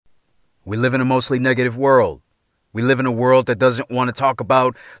We live in a mostly negative world. We live in a world that doesn't want to talk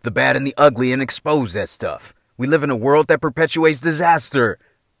about the bad and the ugly and expose that stuff. We live in a world that perpetuates disaster.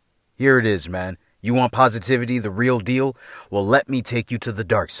 Here it is, man. You want positivity, the real deal? Well, let me take you to the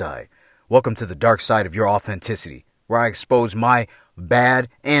dark side. Welcome to the dark side of your authenticity, where I expose my bad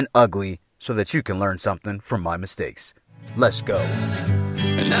and ugly so that you can learn something from my mistakes. Let's go.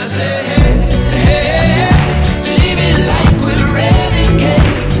 And I say, hey, leave it like we're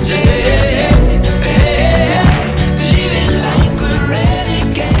renegades. Hey, leave it like we're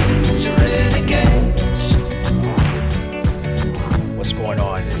renegades. What's going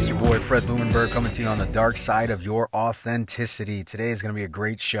on? It's your boy Fred Blumenberg coming to you on the dark side of your authenticity. Today is going to be a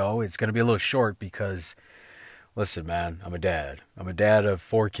great show. It's going to be a little short because, listen, man, I'm a dad. I'm a dad of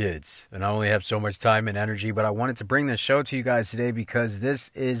 4 kids, and I only have so much time and energy, but I wanted to bring this show to you guys today because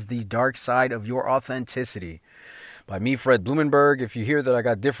this is the dark side of your authenticity. By me, Fred Blumenberg. If you hear that I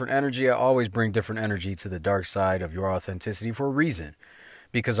got different energy, I always bring different energy to the dark side of your authenticity for a reason.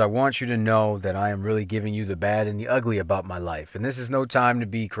 Because I want you to know that I am really giving you the bad and the ugly about my life. And this is no time to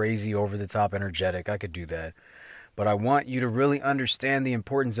be crazy, over-the-top, energetic. I could do that. But I want you to really understand the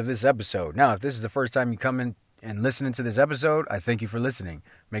importance of this episode. Now, if this is the first time you come in and listening to this episode, I thank you for listening.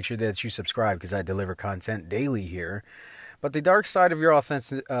 Make sure that you subscribe because I deliver content daily here. But the dark side of your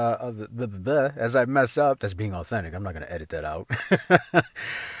authentic, as I mess up, that's being authentic. I'm not going to edit that out.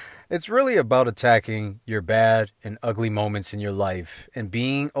 It's really about attacking your bad and ugly moments in your life and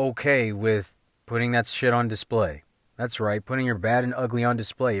being okay with putting that shit on display. That's right, putting your bad and ugly on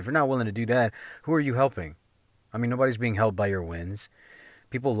display. If you're not willing to do that, who are you helping? I mean, nobody's being helped by your wins.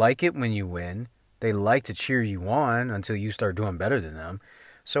 People like it when you win. They like to cheer you on until you start doing better than them.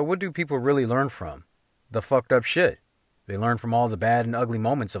 So what do people really learn from? The fucked up shit. They learn from all the bad and ugly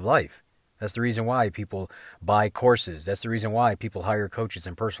moments of life. That's the reason why people buy courses. That's the reason why people hire coaches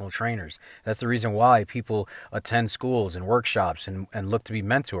and personal trainers. That's the reason why people attend schools and workshops and look to be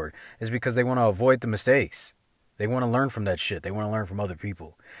mentored. Is because they want to avoid the mistakes. They want to learn from that shit. They want to learn from other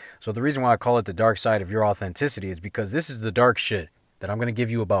people. So the reason why I call it the dark side of your authenticity is because this is the dark shit that I'm going to give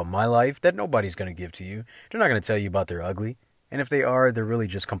you about my life that nobody's going to give to you. They're not going to tell you about their ugly. And if they are, they're really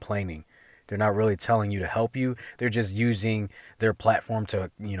just complaining. They're not really telling you to help you. They're just using their platform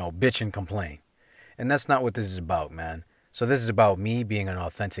to, bitch and complain. And that's not what this is about, man. So this is about me being an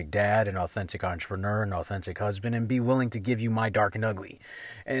authentic dad, an authentic entrepreneur, an authentic husband, and be willing to give you my dark and ugly.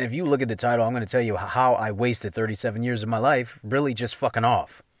 And if you look at the title, I'm going to tell you how I wasted 37 years of my life really just fucking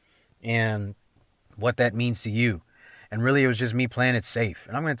off. And what that means to you. And really, it was just me playing it safe.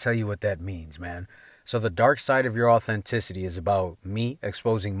 And I'm going to tell you what that means, man. So the dark side of your authenticity is about me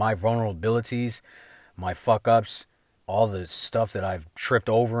exposing my vulnerabilities, my fuck-ups, all the stuff that I've tripped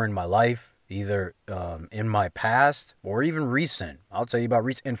over in my life, either in my past or even recent. I'll tell you about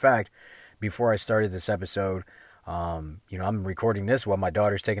recent. In fact, before I started this episode, I'm recording this while my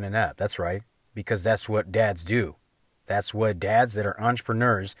daughter's taking a nap. That's right, because that's what dads do. That's what dads that are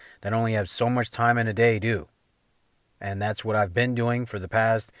entrepreneurs that only have so much time in a day do. And that's what I've been doing for the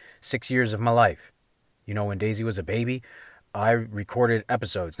past 6 years of my life. When Daisy was a baby, I recorded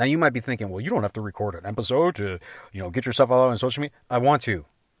episodes. Now, you might be thinking, well, you don't have to record an episode to, get yourself out on social media. I want to.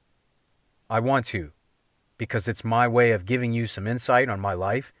 Because it's my way of giving you some insight on my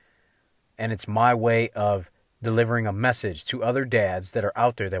life. And it's my way of delivering a message to other dads that are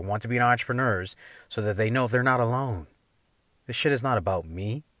out there that want to be entrepreneurs so that they know they're not alone. This shit is not about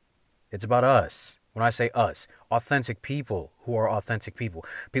me. It's about us. When I say us, authentic people who are authentic people.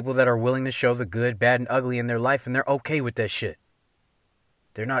 People that are willing to show the good, bad, and ugly in their life, and they're okay with that shit.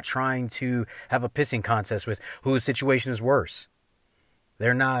 They're not trying to have a pissing contest with whose situation is worse.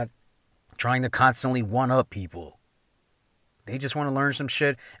 They're not trying to constantly one-up people. They just want to learn some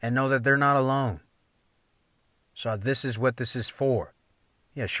shit and know that they're not alone. So this is what this is for.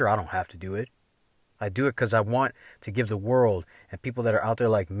 Yeah, sure, I don't have to do it. I do it because I want to give the world and people that are out there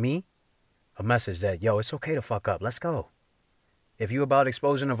like me a message that, it's okay to fuck up. Let's go. If you about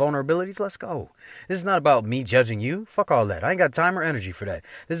exposing the vulnerabilities, let's go. This is not about me judging you. Fuck all that. I ain't got time or energy for that.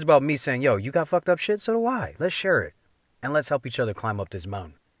 This is about me saying, you got fucked up shit, so do I. Let's share it. And let's help each other climb up this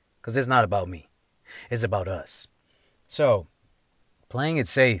mountain. Because it's not about me. It's about us. So, playing it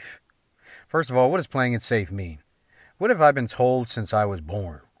safe. First of all, what does playing it safe mean? What have I been told since I was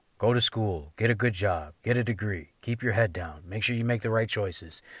born? Go to school, get a good job, get a degree, keep your head down, make sure you make the right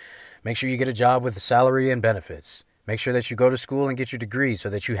choices. Make sure you get a job with a salary and benefits. Make sure that you go to school and get your degree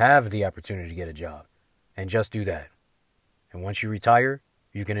so that you have the opportunity to get a job. And just do that. And once you retire,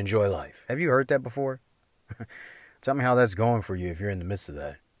 you can enjoy life. Have you heard that before? Tell me how that's going for you if you're in the midst of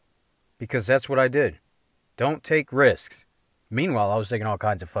that. Because that's what I did. Don't take risks. Meanwhile, I was taking all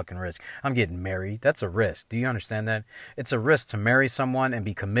kinds of fucking risks. I'm getting married. That's a risk. Do you understand that? It's a risk to marry someone and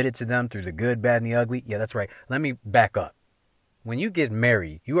be committed to them through the good, bad, and the ugly. Yeah, that's right. Let me back up. When you get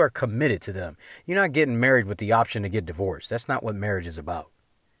married, you are committed to them. You're not getting married with the option to get divorced. That's not what marriage is about.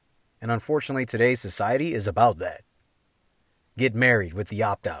 And unfortunately, today's society is about that. Get married with the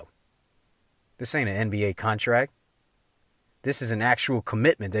opt-out. This ain't an NBA contract. This is an actual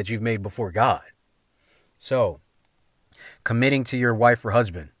commitment that you've made before God. So, committing to your wife or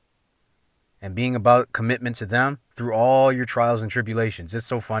husband and being about commitment to them through all your trials and tribulations. It's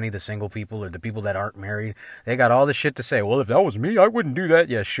so funny, the single people or the people that aren't married, they got all the shit to say. Well, if that was me, I wouldn't do that.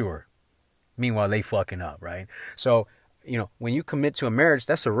 Yeah, sure. Meanwhile, they fucking up, right? So, when you commit to a marriage,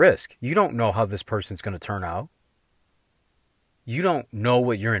 that's a risk. You don't know how this person's going to turn out. You don't know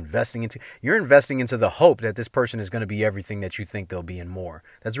what you're investing into. You're investing into the hope that this person is going to be everything that you think they'll be and more.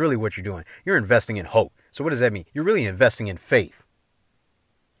 That's really what you're doing. You're investing in hope. So what does that mean? You're really investing in faith.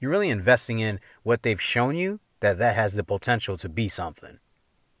 You're really investing in what they've shown you, that has the potential to be something.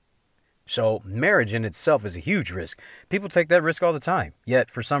 So marriage in itself is a huge risk. People take that risk all the time. Yet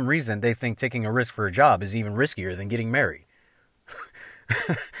for some reason, they think taking a risk for a job is even riskier than getting married.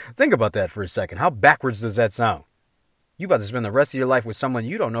 Think about that for a second. How backwards does that sound? You about to spend the rest of your life with someone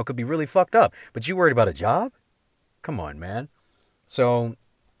you don't know could be really fucked up, but you worried about a job? Come on, man. So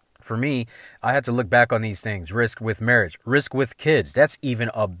for me, I had to look back on these things. Risk with marriage, risk with kids. That's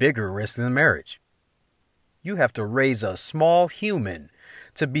even a bigger risk than marriage. You have to raise a small human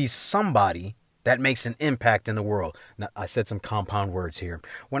to be somebody that makes an impact in the world. Now, I said some compound words here.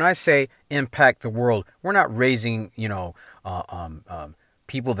 When I say impact the world, we're not raising,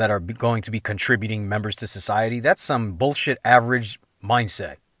 people that are going to be contributing members to society. That's some bullshit average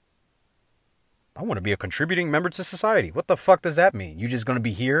mindset. I want to be a contributing member to society. What the fuck does that mean? You just going to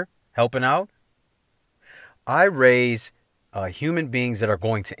be here helping out? I raise human beings that are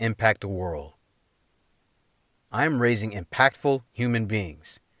going to impact the world. I'm raising impactful human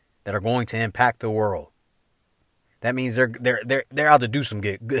beings that are going to impact the world. That means they're out to do some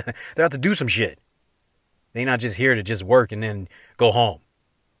good. They're out to do some shit. They're not just here to just work and then go home.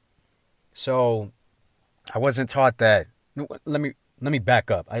 So I wasn't taught that. Let me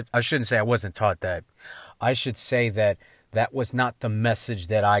back up. I shouldn't say I wasn't taught that. I should say that was not the message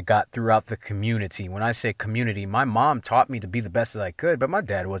that I got throughout the community. When I say community, my mom taught me to be the best that I could, but my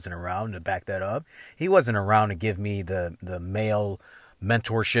dad wasn't around to back that up. He wasn't around to give me the male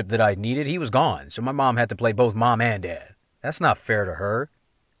mentorship that I needed. He was gone. So my mom had to play both mom and dad. That's not fair to her.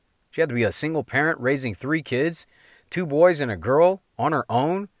 She had to be a single parent raising 3 kids, 2 boys and a girl on her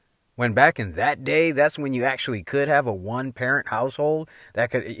own. When back in that day, that's when you actually could have a 1-parent household.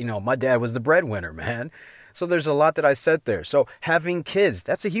 That could, my dad was the breadwinner, man. So there's a lot that I said there. So having kids,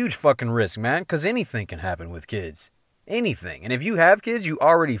 that's a huge fucking risk, man. Because anything can happen with kids. Anything. And if you have kids, you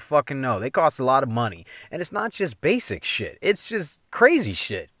already fucking know. They cost a lot of money. And it's not just basic shit. It's just crazy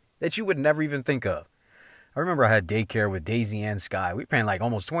shit that you would never even think of. I remember I had daycare with Daisy and Sky. We were paying like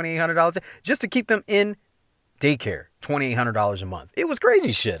almost $2,800 just to keep them in daycare. $2,800 a month. It was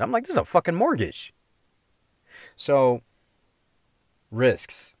crazy shit. I'm like, this is a fucking mortgage. So,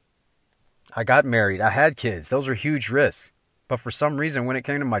 risks. I got married. I had kids. Those were huge risks. But for some reason, when it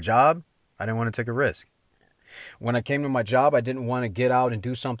came to my job, I didn't want to take a risk. When I came to my job, I didn't want to get out and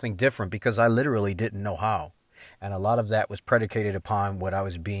do something different because I literally didn't know how. And a lot of that was predicated upon what I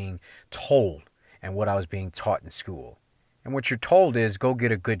was being told and what I was being taught in school. And what you're told is go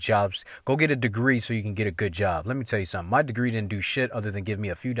get a good job, go get a degree so you can get a good job. Let me tell you something. My degree didn't do shit other than give me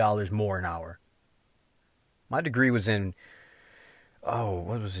a few dollars more an hour. My degree was in,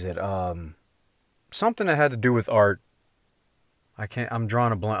 what was it? Something that had to do with art. I'm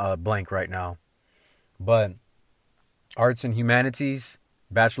drawing a blank right now. But arts and humanities,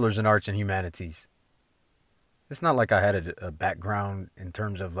 bachelor's in arts and humanities. It's not like I had a background in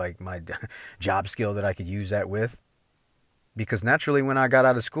terms of like my job skill that I could use that with. Because naturally, when I got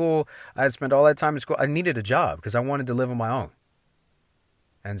out of school, I had spent all that time in school. I needed a job because I wanted to live on my own.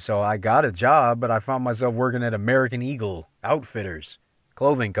 And so I got a job, but I found myself working at American Eagle Outfitters,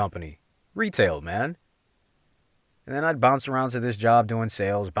 clothing company, retail, man. And then I'd bounce around to this job doing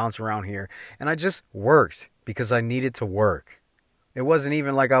sales, bounce around here. And I just worked because I needed to work. It wasn't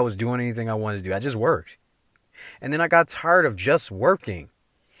even like I was doing anything I wanted to do. I just worked. And then I got tired of just working.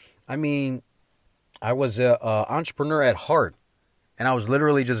 I mean, I was an entrepreneur at heart, and I was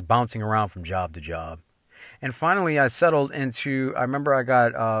literally just bouncing around from job to job. And finally, I settled into, I remember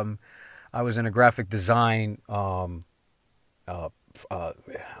I was in a graphic design, not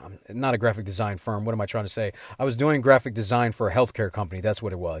a graphic design firm. What am I trying to say? I was doing graphic design for a healthcare company. That's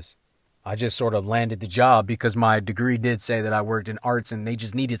what it was. I just sort of landed the job because my degree did say that I worked in arts and they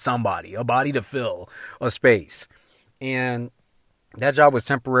just needed somebody, a body to fill a space. And that job was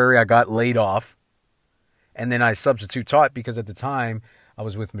temporary. I got laid off. And then I substitute taught because at the time I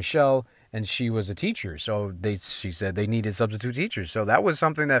was with Michelle and she was a teacher. So she said they needed substitute teachers. So that was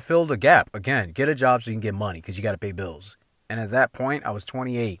something that filled a gap. Again, get a job so you can get money because you got to pay bills. And at that point, I was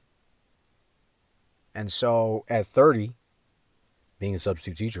 28. And so at 30, being a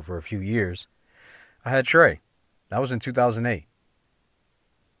substitute teacher for a few years, I had Trey. That was in 2008.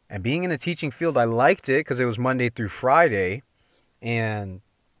 And being in the teaching field, I liked it because it was Monday through Friday. And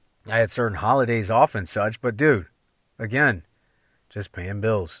I had certain holidays off and such, but dude, again, just paying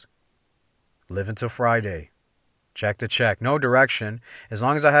bills. Living till Friday. Check to check. No direction. As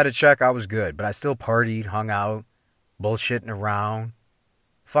long as I had a check, I was good. But I still partied, hung out, bullshitting around.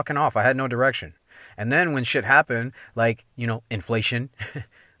 Fucking off. I had no direction. And then when shit happened, like, inflation,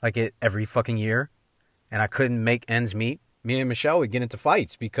 like it every fucking year, and I couldn't make ends meet, me and Michelle would get into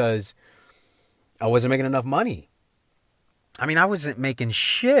fights because I wasn't making enough money. I mean, I wasn't making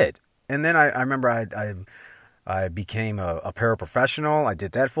shit. And then I remember I became a paraprofessional. I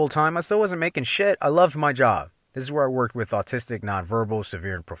did that full time. I still wasn't making shit. I loved my job. This is where I worked with autistic, nonverbal,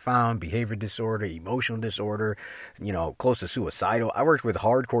 severe and profound, behavior disorder, emotional disorder, close to suicidal. I worked with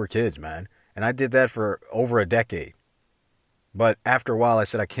hardcore kids, man. And I did that for over a decade. But after a while, I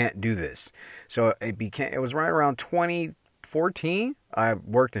said, I can't do this. So it was right around 2014. I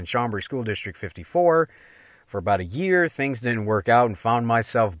worked in Schaumburg School District 54. For about a year, things didn't work out and found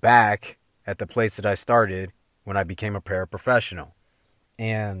myself back at the place that I started when I became a paraprofessional.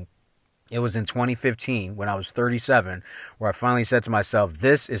 And it was in 2015 when I was 37 where I finally said to myself,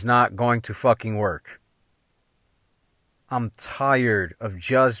 this is not going to fucking work. I'm tired of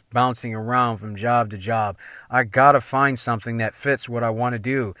just bouncing around from job to job. I gotta find something that fits what I want to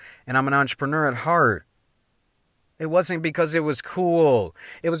do. And I'm an entrepreneur at heart. It wasn't because it was cool.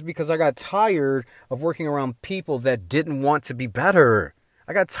 It was because I got tired of working around people that didn't want to be better.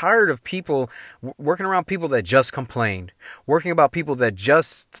 I got tired of people working around people that just complained. Working about people that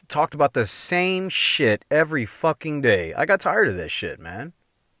just talked about the same shit every fucking day. I got tired of this shit, man.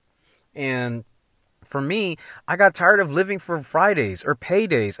 And for me, I got tired of living for Fridays or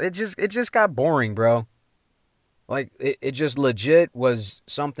paydays. It just got boring, bro. Like, it just legit was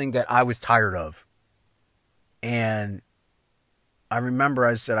something that I was tired of. And I remember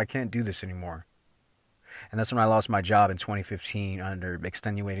I said, I can't do this anymore. And that's when I lost my job in 2015 under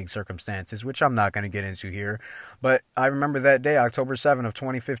extenuating circumstances, which I'm not going to get into here. But I remember that day, October 7th of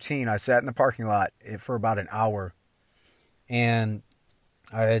 2015, I sat in the parking lot for about an hour. And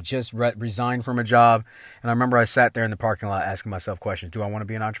I had just resigned from a job. And I remember I sat there in the parking lot asking myself questions. Do I want to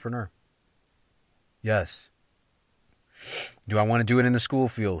be an entrepreneur? Yes. Do I want to do it in the school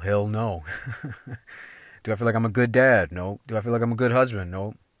field? Hell no. Do I feel like I'm a good dad? No. Do I feel like I'm a good husband?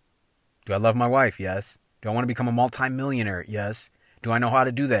 No. Do I love my wife? Yes. Do I want to become a multimillionaire? Yes. Do I know how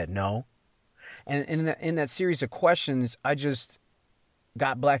to do that? No. And in that series of questions, I just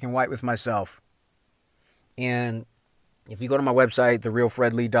got black and white with myself. And if you go to my website,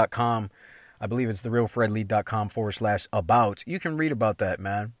 therealfredlee.com, I believe it's therealfredlee.com/about, you can read about that,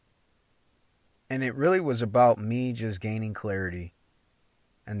 man. And it really was about me just gaining clarity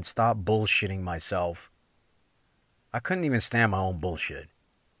and stop bullshitting myself. I couldn't even stand my own bullshit.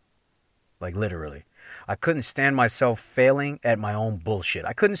 Like, literally. I couldn't stand myself failing at my own bullshit.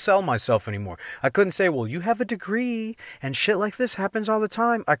 I couldn't sell myself anymore. I couldn't say, well, you have a degree and shit like this happens all the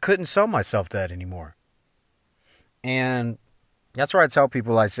time. I couldn't sell myself that anymore. And that's where I tell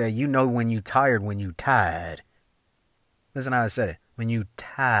people, I say, you know when you tired, when you tired. Listen how I said it. When you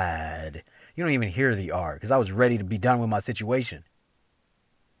tired. You don't even hear the R because I was ready to be done with my situation.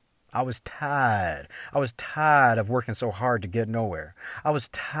 I was tired. I was tired of working so hard to get nowhere. I was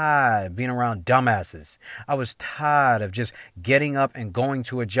tired of being around dumbasses. I was tired of just getting up and going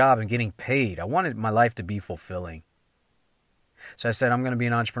to a job and getting paid. I wanted my life to be fulfilling. So I said, I'm going to be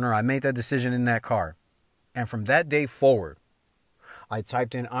an entrepreneur. I made that decision in that car. And from that day forward, I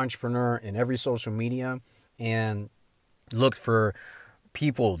typed in entrepreneur in every social media and looked for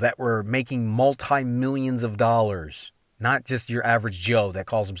people that were making multi-millions of dollars. Not just your average Joe that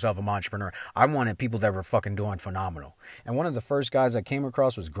calls himself an entrepreneur. I wanted people that were fucking doing phenomenal. And one of the first guys I came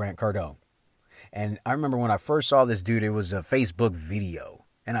across was Grant Cardone. And I remember when I first saw this dude, it was a Facebook video.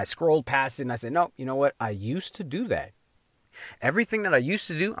 And I scrolled past it and I said, no, you know what? I used to do that. Everything that I used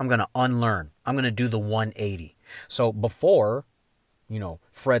to do, I'm going to unlearn. I'm going to do the 180. So before,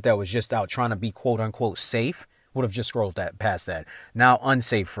 Fred that was just out trying to be quote unquote safe would have just scrolled past that. Now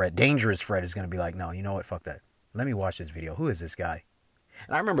unsafe Fred, dangerous Fred is going to be like, no, you know what? Fuck that. Let me watch this video. Who is this guy?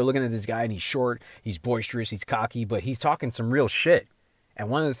 And I remember looking at this guy, and he's short, he's boisterous, he's cocky, but he's talking some real shit. And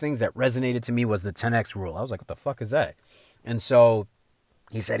one of the things that resonated to me was the 10X rule. I was like, what the fuck is that? And so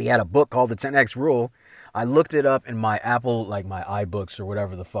he said he had a book called the 10X rule. I looked it up in my Apple, like my iBooks or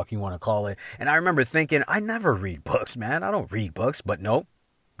whatever the fuck you want to call it. And I remember thinking, I never read books, man. I don't read books. But nope.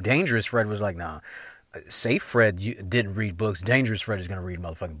 Dangerous Fred was like, nah. Safe Fred didn't read books. Dangerous Fred is going to read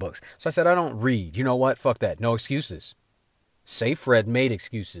motherfucking books. So I said, I don't read. You know what? Fuck that. No excuses. Safe Fred made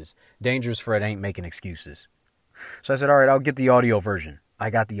excuses. Dangerous Fred ain't making excuses. So I said, all right, I'll get the audio version. I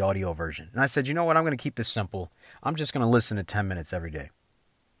got the audio version. And I said, you know what? I'm going to keep this simple. I'm just going to listen to 10 minutes every day.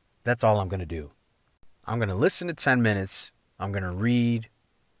 That's all I'm going to do. I'm going to listen to 10 minutes. I'm going to read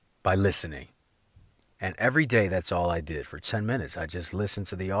by listening. And every day, that's all I did. For 10 minutes, I just listened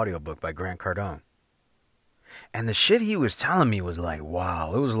to the audiobook by Grant Cardone. And the shit he was telling me was like,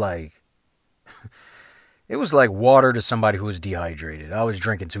 wow. It was like water to somebody who was dehydrated. I was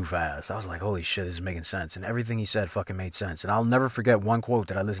drinking too fast. I was like, holy shit, this is making sense. And everything he said fucking made sense. And I'll never forget one quote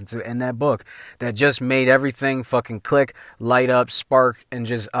that I listened to in that book that just made everything fucking click, light up, spark, and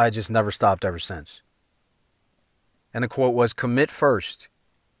I just never stopped ever since. And the quote was, commit first,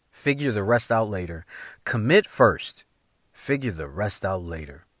 figure the rest out later. Commit first, figure the rest out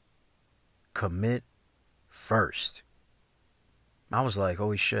later. Commit first. I was like,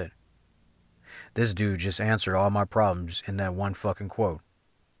 holy shit. This dude just answered all my problems in that one fucking quote.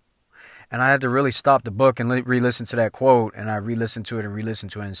 And I had to really stop the book and re-listen to that quote. And I re-listened to it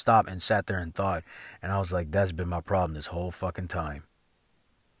and stopped and sat there and thought. And I was like, that's been my problem this whole fucking time.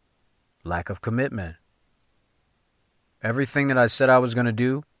 Lack of commitment. Everything that I said I was going to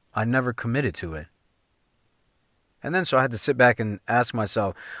do, I never committed to it. And then so I had to sit back and ask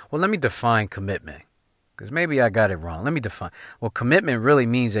myself, well, let me define commitment. Because maybe I got it wrong. Let me define. Well, commitment really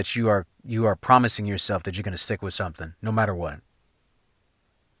means that you are promising yourself that you're going to stick with something, no matter what.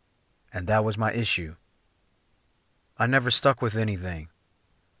 And that was my issue. I never stuck with anything.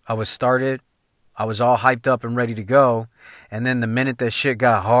 I was started. I was all hyped up and ready to go. And then the minute that shit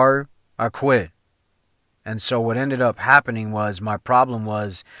got hard, I quit. And so what ended up happening was, my problem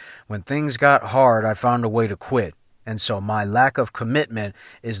was, when things got hard, I found a way to quit. And so my lack of commitment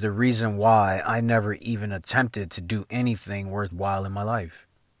is the reason why I never even attempted to do anything worthwhile in my life.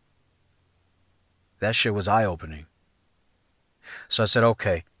 That shit was eye-opening. So I said,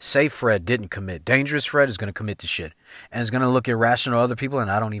 okay, Safe Fred didn't commit. Dangerous Fred is going to commit to shit. And is going to look irrational to other people, and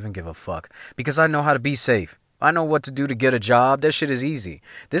I don't even give a fuck. Because I know how to be safe. I know what to do to get a job. That shit is easy.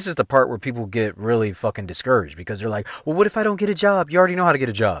 This is the part where people get really fucking discouraged. Because they're like, well, what if I don't get a job? You already know how to get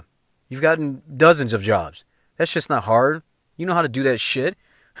a job. You've gotten dozens of jobs. That shit's not hard. You know how to do that shit.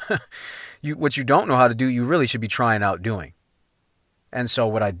 What you don't know how to do, you really should be trying out doing. And so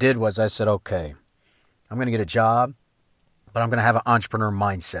what I did was I said, okay, I'm going to get a job, but I'm going to have an entrepreneur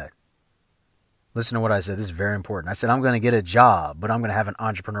mindset. Listen to what I said. This is very important. I said, I'm going to get a job, but I'm going to have an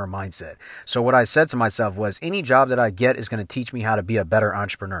entrepreneur mindset. So what I said to myself was, any job that I get is going to teach me how to be a better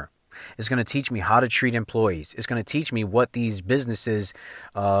entrepreneur. It's going to teach me how to treat employees. It's going to teach me what these businesses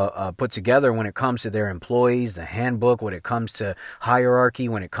put together when it comes to their employees, the handbook, when it comes to hierarchy,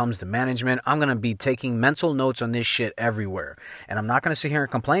 when it comes to management. I'm going to be taking mental notes on this shit everywhere. And I'm not going to sit here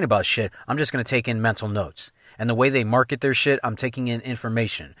and complain about shit. I'm just going to take in mental notes. And the way they market their shit, I'm taking in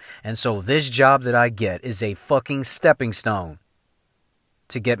information. And so this job that I get is a fucking stepping stone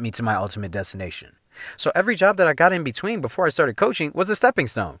to get me to my ultimate destination. So every job that I got in between before I started coaching was a stepping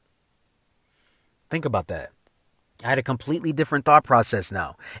stone. Think about that. I had a completely different thought process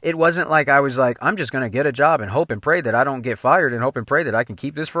now. It wasn't like I was like, I'm just going to get a job and hope and pray that I don't get fired and hope and pray that I can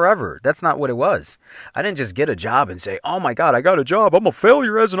keep this forever. That's not what it was. I didn't just get a job and say, oh my God, I got a job. I'm a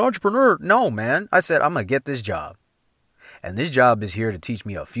failure as an entrepreneur. No, man. I said, I'm going to get this job. And this job is here to teach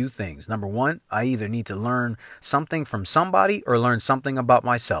me a few things. Number one, I either need to learn something from somebody or learn something about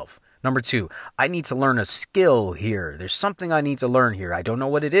myself. Number two, I need to learn a skill here. There's something I need to learn here. I don't know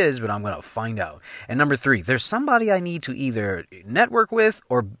what it is, but I'm going to find out. And number three, there's somebody I need to either network with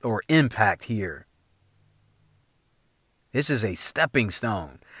or impact here. This is a stepping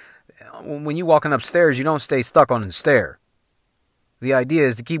stone. When you're walking upstairs, you don't stay stuck on the stair. The idea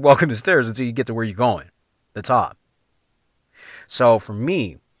is to keep walking the stairs until you get to where you're going, the top. So for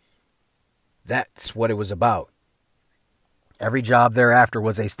me, that's what it was about. Every job thereafter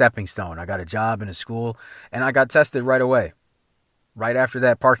was a stepping stone. I got a job in a school, and I got tested right away. Right after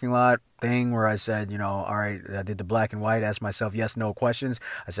that parking lot thing where I said, all right, I did the black and white, asked myself yes, no questions.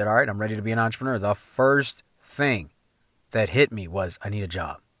 I said, all right, I'm ready to be an entrepreneur. The first thing that hit me was I need a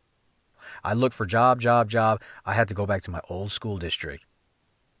job. I looked for job. I had to go back to my old school district.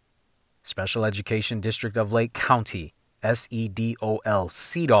 Special Education District of Lake County Sedol,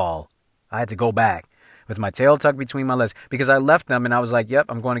 Sedol. I had to go back with my tail tucked between my legs because I left them and I was like, yep,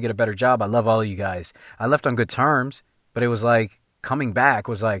 I'm going to get a better job. I love all of you guys. I left on good terms, but it was like coming back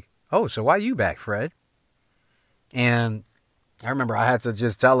was like, oh, so why you back, Fred? And I remember I had to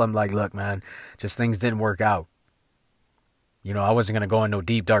just tell him, like, look, man, just things didn't work out. You know, I wasn't going to go in no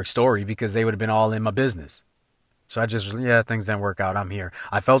deep, dark story because they would have been all in my business. So I just, things didn't work out. I'm here.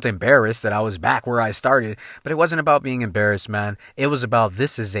 I felt embarrassed that I was back where I started, but it wasn't about being embarrassed, man. It was about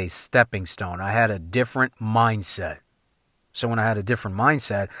this is a stepping stone. I had a different mindset. So when I had a different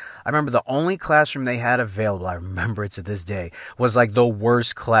mindset, I remember the only classroom they had available, I remember it to this day, was like the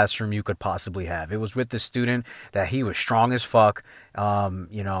worst classroom you could possibly have. It was with the student that he was strong as fuck.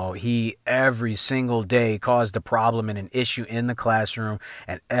 He every single day caused a problem and an issue in the classroom.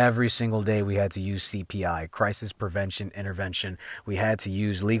 And every single day we had to use CPI, crisis prevention intervention. We had to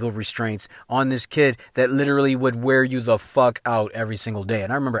use legal restraints on this kid that literally would wear you the fuck out every single day.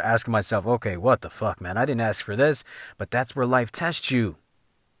 And I remember asking myself, okay, what the fuck, man? I didn't ask for this, but that's where life tests you.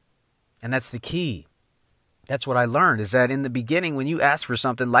 And that's the key. That's what I learned, is that in the beginning, when you ask for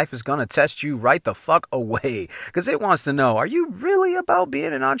something, life is going to test you right the fuck away. Because it wants to know, are you really about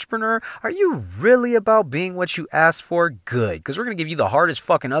being an entrepreneur? Are you really about being what you asked for? Good. Because we're going to give you the hardest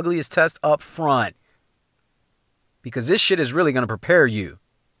fucking ugliest test up front. Because this shit is really going to prepare you.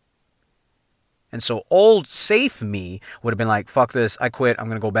 And so old safe me would have been like, fuck this, I quit, I'm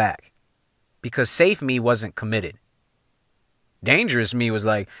going to go back. Because safe me wasn't committed. Dangerous me was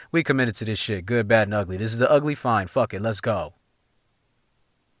like, we committed to this shit, good, bad, and ugly. This is the ugly, fine, fuck it, let's go.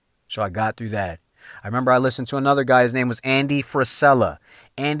 So I got through that. I remember I listened to another guy, his name was Andy Frisella.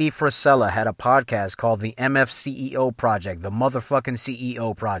 Andy Frisella had a podcast called the MFCEO Project, the motherfucking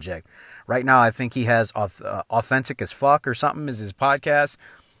CEO Project. Right now I think he has Authentic as Fuck or something is his podcast.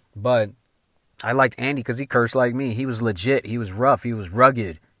 But I liked Andy because he cursed like me. He was legit, he was rough, he was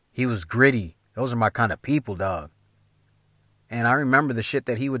rugged, he was gritty. Those are my kind of people, dog. And I remember the shit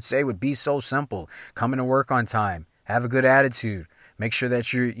that he would say would be so simple. Coming to work on time. Have a good attitude. Make sure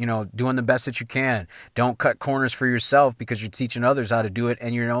that you're, doing the best that you can. Don't cut corners for yourself because you're teaching others how to do it.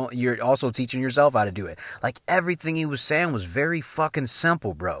 And you're also teaching yourself how to do it. Like everything he was saying was very fucking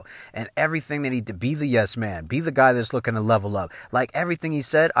simple, bro. And everything that he did, be the yes man. Be the guy that's looking to level up. Like everything he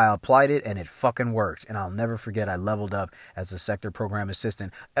said, I applied it and it fucking worked. And I'll never forget I leveled up as a sector program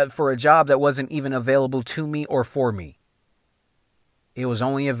assistant for a job that wasn't even available to me or for me. It was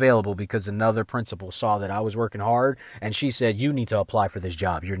only available because another principal saw that I was working hard, and she said, you need to apply for this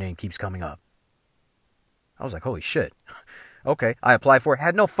job. Your name keeps coming up. I was like, holy shit. Okay, I applied for it.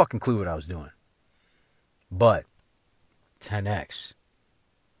 Had no fucking clue what I was doing. But 10X,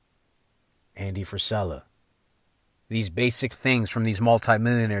 Andy Frisella, these basic things from these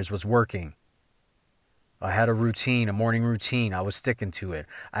multimillionaires was working. I had a routine, a morning routine. I was sticking to it.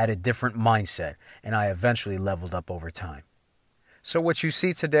 I had a different mindset, and I eventually leveled up over time. So what you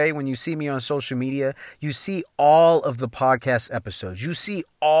see today, when you see me on social media, you see all of the podcast episodes. You see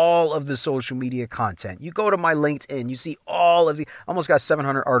all of the social media content. You go to my LinkedIn, you see all of almost got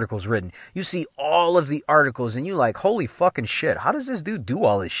 700 articles written. You see all of the articles and you like, holy fucking shit, how does this dude do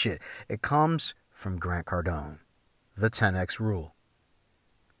all this shit? It comes from Grant Cardone, The 10X Rule.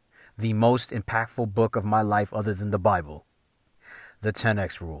 The most impactful book of my life other than the Bible, The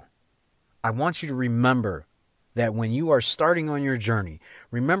 10X Rule. I want you to remember that when you are starting on your journey,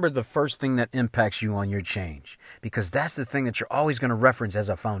 remember the first thing that impacts you on your change. Because that's the thing that you're always going to reference as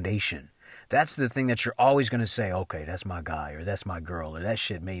a foundation. That's the thing that you're always going to say, okay, that's my guy, or that's my girl, or that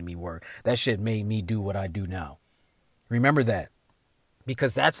shit made me work. That shit made me do what I do now. Remember that.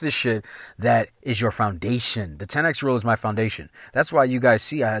 Because that's the shit that is your foundation. The 10X Rule is my foundation. That's why you guys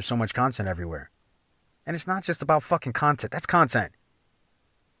see I have so much content everywhere. And it's not just about fucking content. That's content.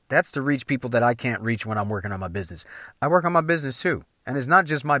 That's to reach people that I can't reach when I'm working on my business. I work on my business too. And it's not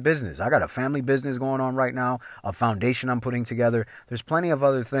just my business. I got a family business going on right now, a foundation I'm putting together. There's plenty of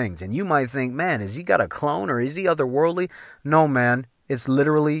other things. And you might think, man, has he got a clone or is he otherworldly? No, man. It's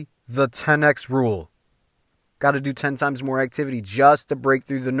literally the 10X rule. Got to do 10 times more activity just to break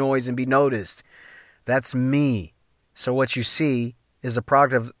through the noise and be noticed. That's me. So what you see is a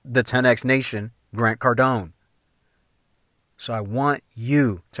product of the 10X Nation, Grant Cardone. So I want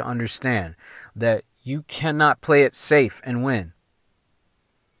you to understand that you cannot play it safe and win.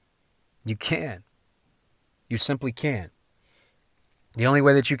 You can't. You simply can't. The only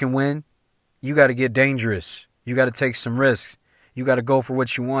way that you can win, you got to get dangerous. You got to take some risks. You got to go for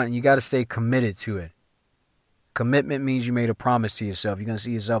what you want, and you got to stay committed to it. Commitment means you made a promise to yourself. You're going to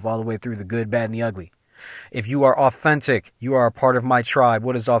see yourself all the way through the good, bad, and the ugly. If you are authentic, you are a part of my tribe.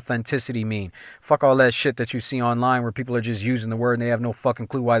 What does authenticity mean? Fuck all that shit that you see online where people are just using the word and they have no fucking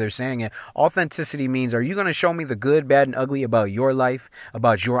clue why they're saying it. Authenticity means, are you going to show me the good, bad, and ugly about your life,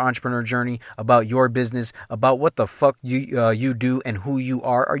 about your entrepreneur journey, about your business, about what the fuck you do and who you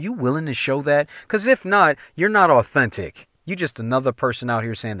are? Are you willing to show that? Because if not, you're not authentic. You're just another person out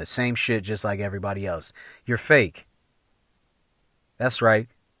here saying the same shit just like everybody else. You're fake. That's right.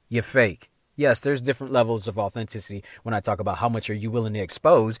 You're fake. Yes, there's different levels of authenticity when I talk about how much are you willing to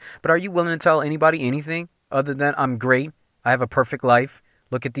expose, but are you willing to tell anybody anything other than I'm great, I have a perfect life,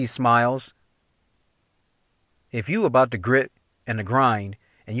 look at these smiles? If you about the grit and the grind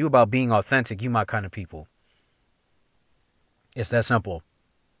and you about being authentic, you my kind of people. It's that simple.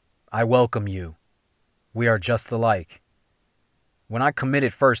 I welcome you. We are just alike. When I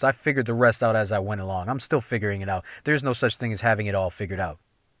committed first, I figured the rest out as I went along. I'm still figuring it out. There's no such thing as having it all figured out.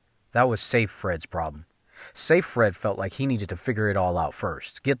 That was Safe Fred's problem. Safe Fred felt like he needed to figure it all out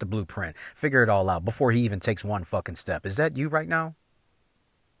first. Get the blueprint. Figure it all out before he even takes one fucking step. Is that you right now?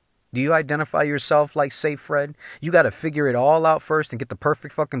 Do you identify yourself like Safe Fred? You got to figure it all out first and get the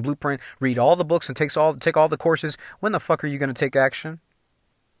perfect fucking blueprint. Read all the books and take all the courses. When the fuck are you going to take action?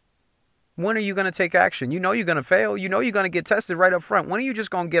 When are you going to take action? You know you're going to fail. You know you're going to get tested right up front. When are you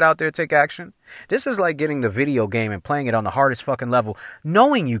just going to get out there and take action? This is like getting the video game and playing it on the hardest fucking level,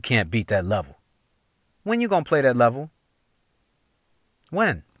 knowing you can't beat that level. When you going to play that level?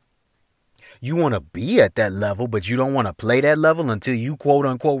 When? You want to be at that level, but you don't want to play that level until you quote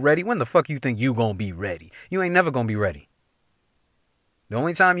unquote ready? When the fuck you think you going to be ready? You ain't never going to be ready. The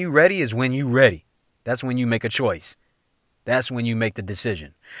only time you ready is when you ready. That's when you make a choice. That's when you make the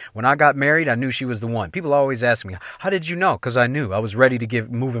decision. When I got married, I knew she was the one. People always ask me, how did you know? Because I knew. I was ready to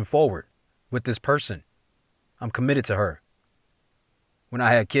moving forward with this person. I'm committed to her. When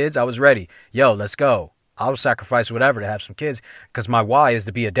I had kids, I was ready. Yo, let's go. I'll sacrifice whatever to have some kids because my why is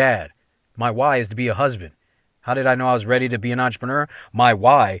to be a dad. My why is to be a husband. How did I know I was ready to be an entrepreneur? My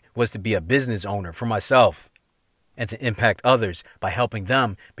why was to be a business owner for myself and to impact others by helping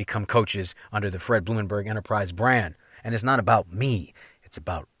them become coaches under the Fred Blumenberg Enterprise brand. And it's not about me. It's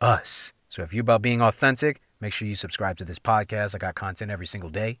about us. So if you're about being authentic, make sure you subscribe to this podcast. I got content every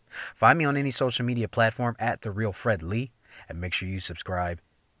single day. Find me on any social media platform at The Real Fred Lee. And make sure you subscribe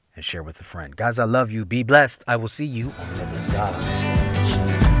and share with a friend. Guys, I love you. Be blessed. I will see you on the other side.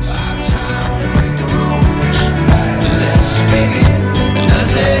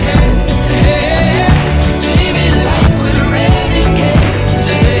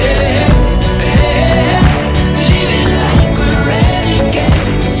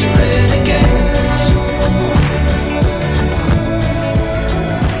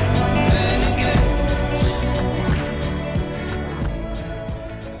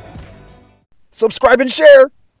 Subscribe and share.